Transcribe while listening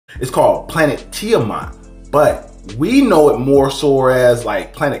It's called Planet Tiamat, but we know it more so as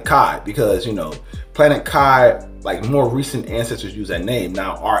like Planet Kai, because you know, Planet Kai, like more recent ancestors use that name.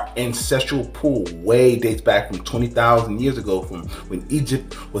 Now our ancestral pool way dates back from 20,000 years ago, from when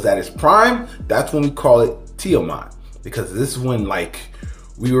Egypt was at its prime. That's when we call it Tiamat, because this is when like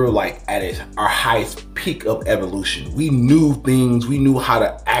we were like at our highest peak of evolution. We knew things, we knew how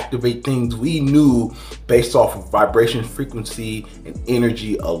to activate things, we knew based off of vibration, frequency, and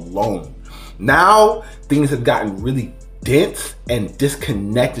energy alone. Now things have gotten really dense and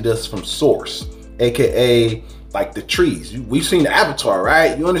disconnected us from source, aka like the trees. We've seen the Avatar,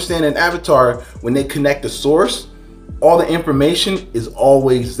 right? You understand in Avatar, when they connect the source, all the information is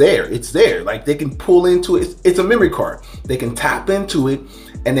always there. It's there. Like they can pull into it. It's a memory card. They can tap into it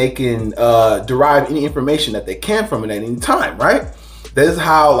and they can derive any information that they can from it at any time, right? That is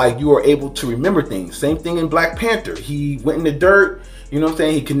how like you are able to remember things. Same thing in Black Panther. He went in the dirt, you know what I'm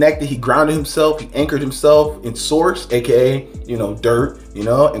saying? He connected, he grounded himself, he anchored himself in source, aka, you know, dirt, you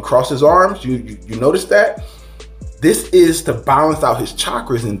know, and crossed his arms. You notice that? This is to balance out his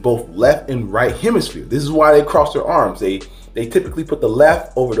chakras in both left and right hemisphere. This is why they cross their arms. They typically put the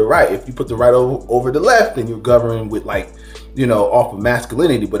left over the right. If you put the right over the left, then you're governing with like, you know, off of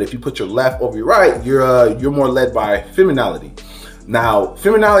masculinity. But if you put your left over your right, you're more led by femininity. Now,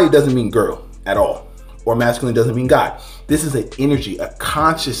 femininity doesn't mean girl at all, or masculine doesn't mean God. This is an energy, a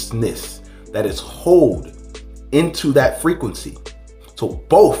consciousness that is hold into that frequency. So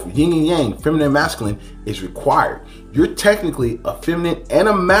both yin and yang, feminine and masculine, is required. You're technically a feminine and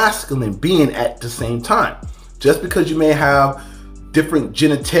a masculine being at the same time. Just because you may have different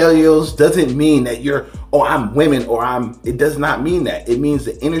genitalias doesn't mean that you're, oh, I'm women, or it does not mean that. It means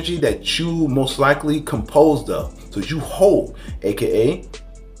the energy that you most likely composed of. So you hold, aka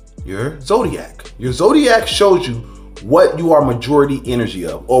your zodiac. Your zodiac shows you what you are majority energy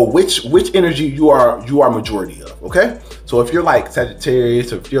of, or which energy you are majority of. Okay, so if you're like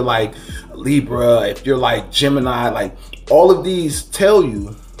Sagittarius, or if you're like Libra, if you're like Gemini, like all of these tell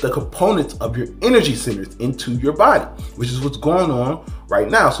you the components of your energy centers into your body, which is what's going on right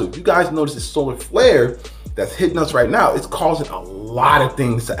now. So if you guys notice this solar flare that's hitting us right now, it's causing a lot of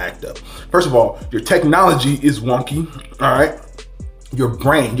things to act up. First of all, your technology is wonky. All right, your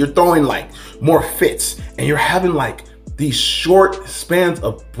brain, you're throwing like more fits, and you're having like these short spans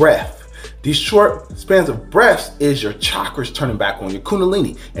of breath. These short spans of breaths is your chakras turning back on, your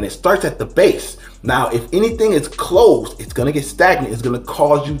kundalini, and it starts at the base. Now, if anything is closed, it's gonna get stagnant. It's gonna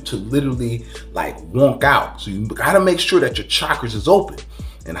cause you to literally like wonk out. So you gotta make sure that your chakras is open.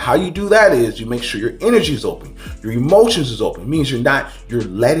 And how you do that is you make sure your energy is open, your emotions is open. It means you're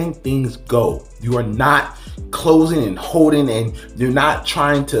letting things go. You are not closing and holding, and you're not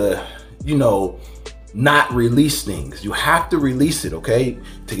trying to, you know, not release things. You have to release it, okay,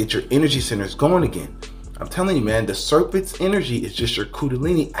 to get your energy centers going again. I'm telling you, man, the serpent's energy is just your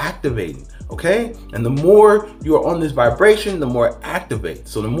kundalini activating, okay? And the more you are on this vibration, the more it activates.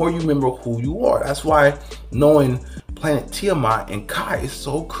 So the more you remember who you are. That's why knowing Planet Tiamat and Kai is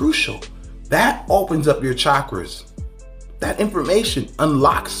so crucial. That opens up your chakras. That information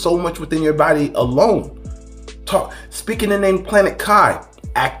unlocks so much within your body alone. Speaking the name Planet Kai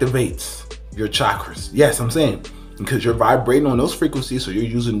activates your chakras. Yes, I'm saying, because you're vibrating on those frequencies, so you're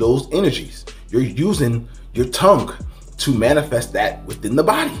using those energies. You're using your tongue to manifest that within the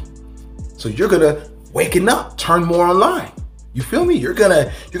body. So you're gonna waken up, turn more online. You feel me? You're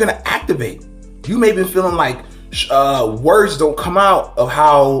gonna activate. You may be feeling like words don't come out of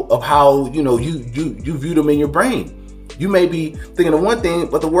how you know you view them in your brain. You may be thinking of one thing,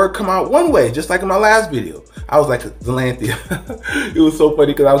 but the word come out one way, just like in my last video. I was like, Zelanthia. It was so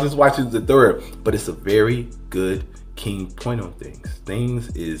funny because I was just watching the third, but it's a very good keen point on things.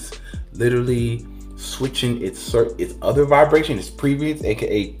 Things is literally switching its other vibration, its previous,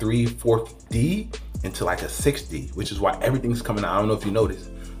 aka 3/4D, into like a 6D, which is why everything's coming out. I don't know if you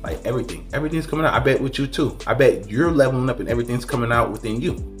noticed, like everything's coming out. I bet with you too. I bet you're leveling up and everything's coming out within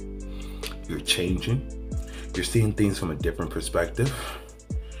you. You're changing. You're seeing things from a different perspective.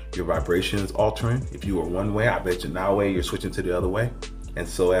 Your vibration is altering. If you were one way, I bet you now you're switching to the other way, and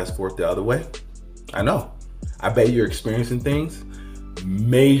so as forth the other way. I know. I bet you're experiencing things,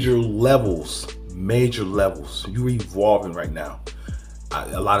 major levels. You're evolving right now.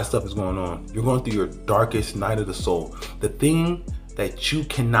 A lot of stuff is going on. You're going through your darkest night of the soul. The thing that you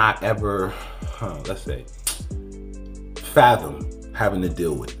cannot ever, let's say, fathom having to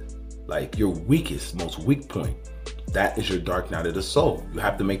deal with. Like your weakest, most weak point, that is your dark night of the soul. You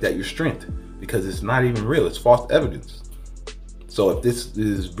have to make that your strength, because it's not even real. It's false evidence. So if this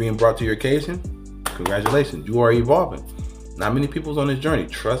is being brought to your occasion, congratulations, you are evolving. Not many people's on this journey.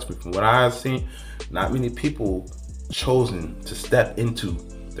 Trust me, from what I've seen, not many people chosen to step into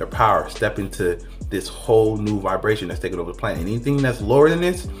their power, step into this whole new vibration that's taking over the planet. Anything that's lower than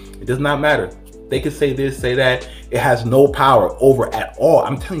this, it does not matter. They could say this, say that. It has no power over at all.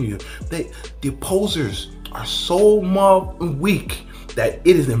 I'm telling you, the opposers are so weak that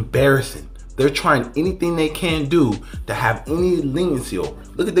it is embarrassing. They're trying anything they can do to have any leniency over.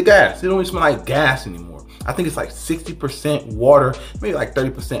 Look at the gas. It don't even smell like gas anymore. I think it's like 60% water, maybe like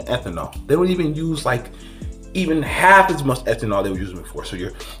 30% ethanol. They don't even use like even half as much ethanol they were using before. So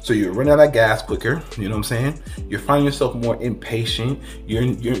you're running out of gas quicker. You know what I'm saying? You're finding yourself more impatient.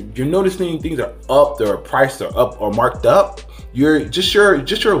 You're noticing things are up, their prices are up or marked up. Your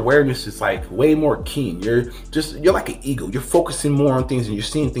awareness is like way more keen. You're like an eagle. You're focusing more on things and you're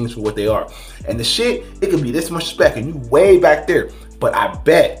seeing things for what they are. And the shit, it could be this much spec and you way back there. But I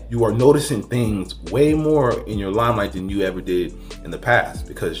bet you are noticing things way more in your limelight than you ever did in the past,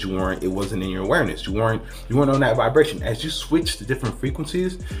 because it wasn't in your awareness. You weren't on that vibration. As you switch to different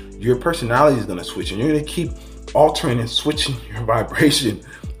frequencies, your personality is gonna switch and you're gonna keep altering and switching your vibration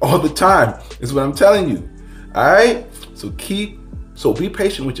all the time, is what I'm telling you. All right? So be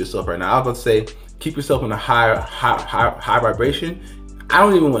patient with yourself right now. I was about to say, keep yourself in a high vibration. I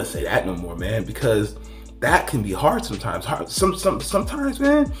don't even want to say that no more, man, because that can be hard sometimes. Sometimes,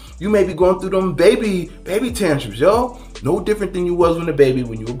 man, you may be going through them baby tantrums, yo. No different than you was when a baby,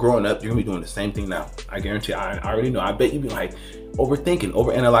 when you were growing up. You're gonna be doing the same thing now. I guarantee. I already know. I bet you be like overthinking,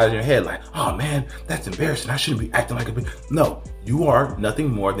 overanalyzing your head, like, oh man, that's embarrassing. I shouldn't be acting like a baby. No, you are nothing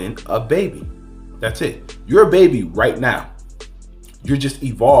more than a baby. That's it. You're a baby right now. You're just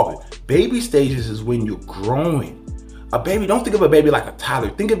evolving. Baby stages is when you're growing. A baby, don't think of a baby like a toddler.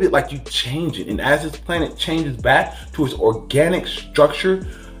 Think of it like you changing. And as this planet changes back to its organic structure,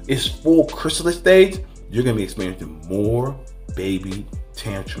 its full chrysalis stage, you're gonna be experiencing more baby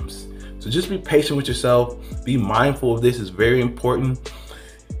tantrums. So just be patient with yourself. Be mindful of this. It's very important.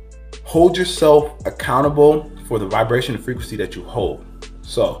 Hold yourself accountable for the vibration and frequency that you hold.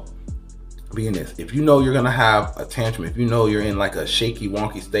 So be in this. If you know you're gonna have a tantrum, if you know you're in like a shaky,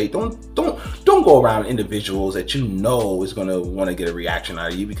 wonky state, don't go around individuals that you know is gonna want to get a reaction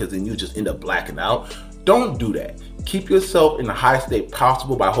out of you, because then you just end up blacking out. Don't do that. Keep yourself in the highest state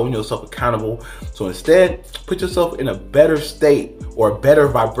possible by holding yourself accountable. So instead, put yourself in a better state or a better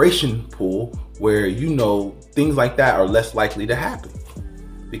vibration pool where you know things like that are less likely to happen,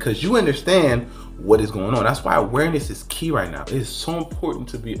 because you understand what is going on. That's why awareness is key right now. It is so important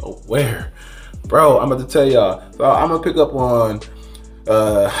to be aware. Bro, I'm about to tell y'all. So I'm gonna pick up on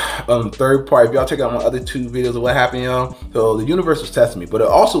the third part. If y'all check out my other 2 videos of what happened, y'all. So the universe was testing me, but it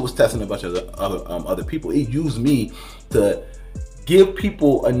also was testing a bunch of other people. It used me to give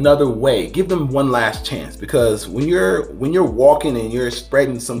people another way, give them one last chance. Because when you're walking and you're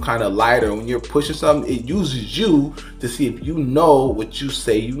spreading some kind of light, or when you're pushing something, it uses you to see if you know what you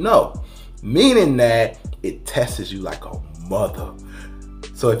say you know. Meaning that it tests you like a mother.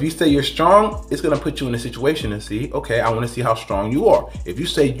 So if you say you're strong, it's gonna put you in a situation and see, okay, I wanna see how strong you are. If you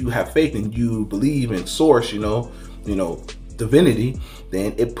say you have faith and you believe in source, you know, divinity,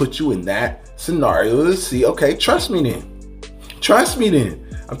 then it puts you in that scenario to see, okay, trust me then. Trust me then.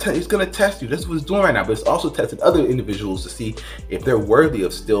 I'm telling you, it's gonna test you. That's what it's doing right now, but it's also testing other individuals to see if they're worthy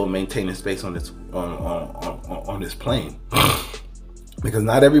of still maintaining space on this on this plane. Because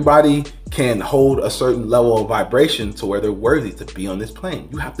not everybody can hold a certain level of vibration to where they're worthy to be on this plane.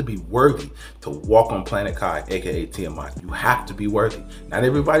 You have to be worthy to walk on planet Kai, aka TMI. You have to be worthy. Not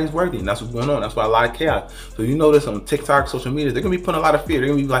everybody's worthy, and that's what's going on. That's why a lot of chaos. So you notice on TikTok, social media, they're gonna be putting a lot of fear. They're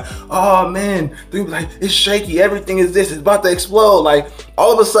gonna be like, oh man, they're gonna be like, it's shaky, everything is this, it's about to explode. Like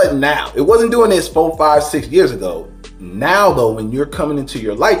all of a sudden now, it wasn't doing this 4, 5, 6 years ago. Now though, when you're coming into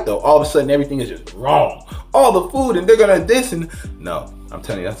your light though, all of a sudden everything is just wrong. All the food and they're gonna this and no, I'm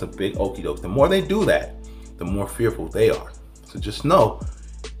telling you, that's a big okie doke. The more they do that, the more fearful they are. So just know,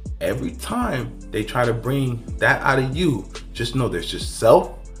 every time they try to bring that out of you, just know there's just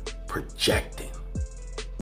self-projecting.